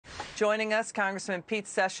Joining us, Congressman Pete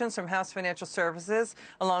Sessions from House Financial Services,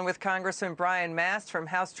 along with Congressman Brian Mast from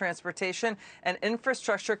House Transportation and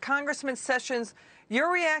Infrastructure. Congressman Sessions,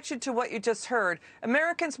 your reaction to what you just heard.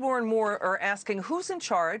 Americans more and more are asking, who's in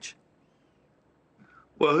charge?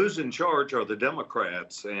 Well, who's in charge are the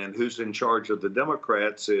Democrats, and who's in charge of the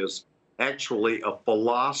Democrats is actually a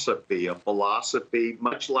philosophy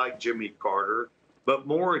much like Jimmy Carter, but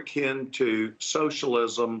more akin to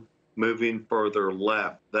socialism moving further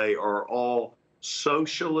left. They are all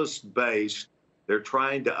socialist-based. They're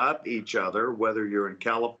trying to up each other, whether you're in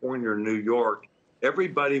California or New York.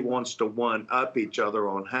 Everybody wants to one-up each other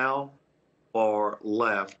on how far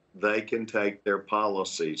left they can take their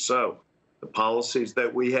policies. So the policies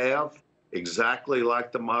that we have, exactly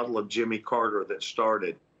like the model of Jimmy Carter that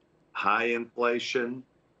started high inflation,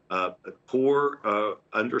 poor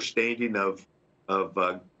understanding of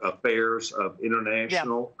affairs of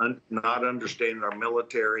international, not understanding our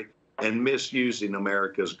military, and misusing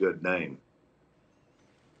America's good name.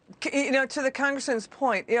 You know, to the congressman's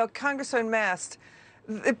point, you know, Congressman Mast,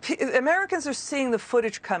 Americans are seeing the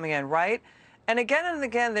footage coming in, right? And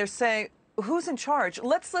again, they're saying, who's in charge?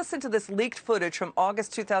 Let's listen to this leaked footage from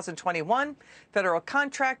August 2021. Federal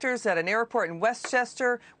contractors at an airport in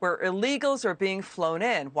Westchester where illegals are being flown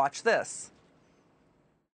in. Watch this.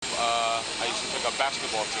 I used to pick up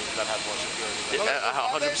basketball teams that had more security.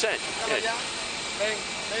 100%. Yeah.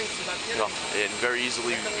 You know, and very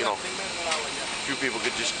easily, you know, few people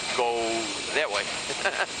could just go that way.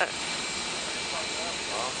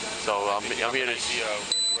 So I'm here to see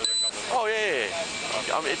where they're coming from. Oh yeah.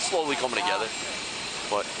 I mean, it's slowly coming together,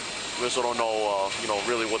 but we also don't know, you know,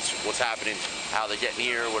 really what's happening, how they're getting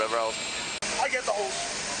here, whatever else. I get the whole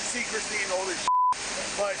secrecy and all this,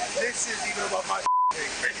 but this is even above my thing.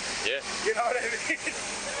 Yeah. You know what I mean?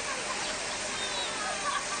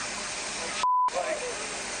 Like,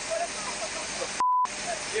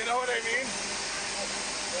 you know what I mean?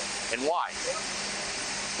 And why?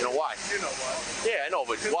 You know why? You know why? Yeah, I know,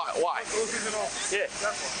 but why? Yeah.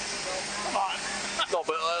 That's why. Come on. No,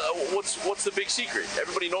 but what's the big secret?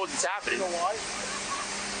 Everybody knows it's happening. You know why?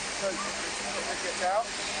 Because if it gets out,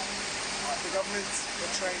 the government's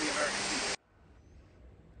betraying the American people.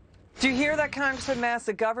 Do you hear that, Congressman Mast?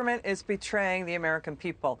 The government is betraying the American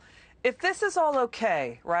people. If this is all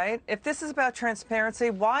okay, right? If this is about transparency,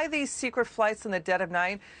 why these secret flights in the dead of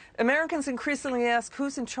night? Americans increasingly ask,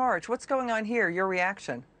 who's in charge? What's going on here? Your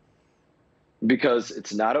reaction? Because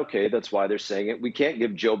it's not okay. That's why they're saying it. We can't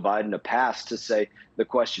give Joe Biden a pass to say the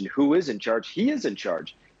question, who is in charge? He is in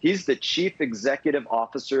charge. He's the chief executive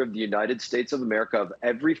officer of the United States of America, of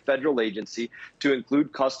every federal agency, to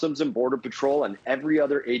include Customs and Border Patrol and every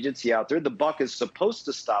other agency out there. The buck is supposed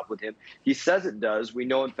to stop with him. He says it does. We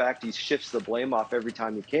know, in fact, he shifts the blame off every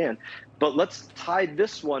time he can. But let's tie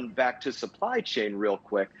this one back to supply chain real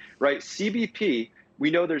quick, right? CBP. We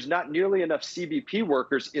know there's not nearly enough CBP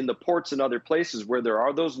workers in the ports and other places where there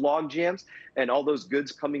are those log jams, and all those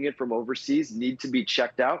goods coming in from overseas need to be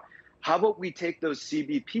checked out. How about we take those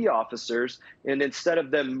CBP officers, and instead of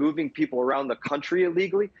them moving people around the country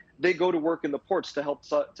illegally, they go to work in the ports to help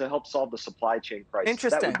solve the supply chain crisis.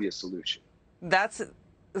 Interesting. That would be a solution.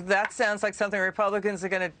 That sounds like something Republicans are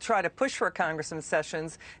going to try to push for, Congressman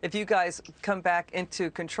Sessions, if you guys come back into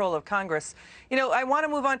control of Congress. You know, I want to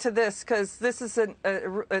move on to this because this is a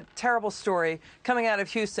terrible story coming out of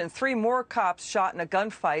Houston. 3 more cops shot in a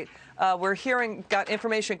gunfight. We're got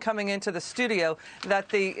information coming into the studio that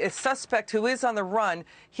the suspect who is on the run,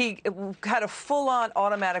 he had a full-on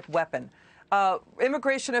automatic weapon.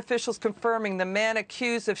 Immigration officials confirming the man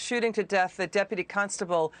accused of shooting to death the deputy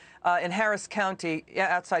constable in Harris County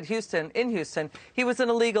outside Houston, he was an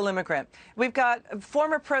illegal immigrant. We've got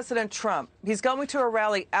former President Trump. He's going to a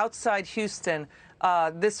rally outside Houston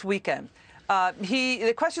this weekend.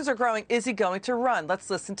 The questions are growing. Is he going to run? Let's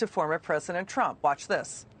listen to former President Trump. Watch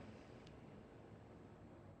this.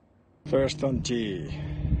 First on T.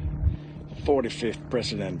 45th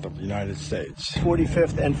President of the United States.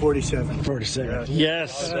 45th and 47th. 47th.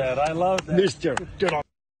 Yes. I love that. Mr.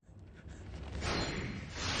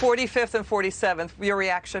 45th and 47th. Your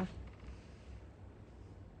reaction?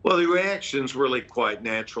 Well, the reaction's really quite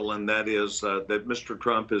natural, and that is that Mr.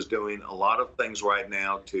 Trump is doing a lot of things right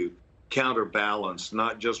now to counterbalance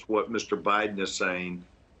not just what Mr. Biden is saying,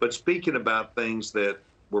 but speaking about things that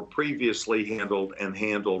were previously handled and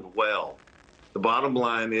handled well. The bottom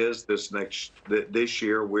line is this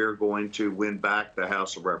year we're going to win back the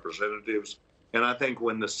House of Representatives, and I think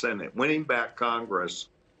win the Senate. Winning back Congress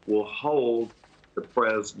will hold the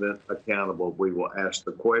president accountable. We will ask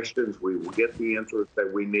the questions. We will get the answers that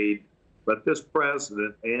we need. But this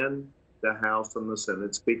president and the House and the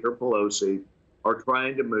Senate, Speaker Pelosi, are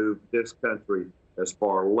trying to move this country as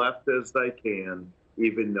far left as they can,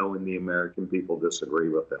 even knowing the American people disagree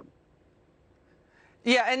with them.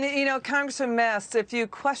 Yeah, and you know, Congressman Mast, if you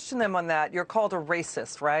question them on that, you're called a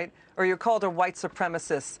racist, right? Or you're called a white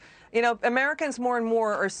supremacist. You know, Americans more and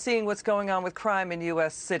more are seeing what's going on with crime in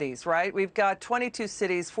U.S. cities, right? We've got 22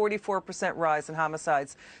 cities, 44% rise in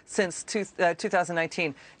homicides since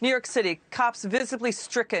 2019. New York City, cops visibly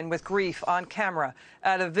stricken with grief on camera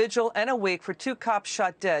at a vigil and a wake for two cops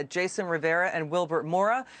shot dead, Jason Rivera and Wilbert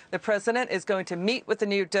Mora. The president is going to meet with the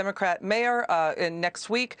new Democrat mayor next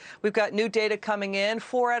week. We've got new data coming in.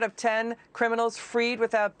 4 out of 10 criminals freed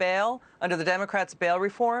without bail under the Democrats' bail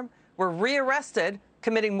reform were rearrested,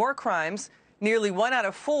 committing more crimes. Nearly 1 out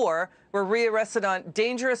of 4 were rearrested on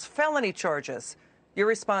dangerous felony charges. Your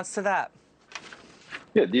response to that?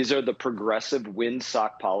 Yeah, these are the progressive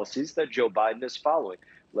windsock policies that Joe Biden is following.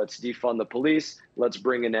 Let's defund the police. Let's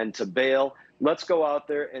bring an end to bail. Let's go out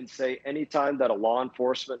there and say anytime that a law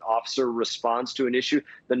enforcement officer responds to an issue,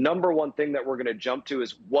 the number one thing that we're going to jump to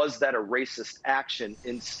is, was that a racist action,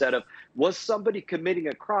 instead of, was somebody committing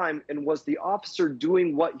a crime and was the officer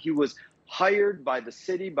doing what he was hired by the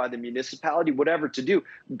city, by the municipality, whatever to do?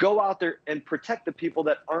 Go out there and protect the people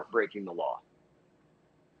that aren't breaking the law.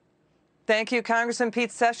 Thank you, Congressman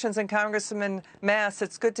Pete Sessions and Congressman Mast.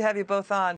 It's good to have you both on.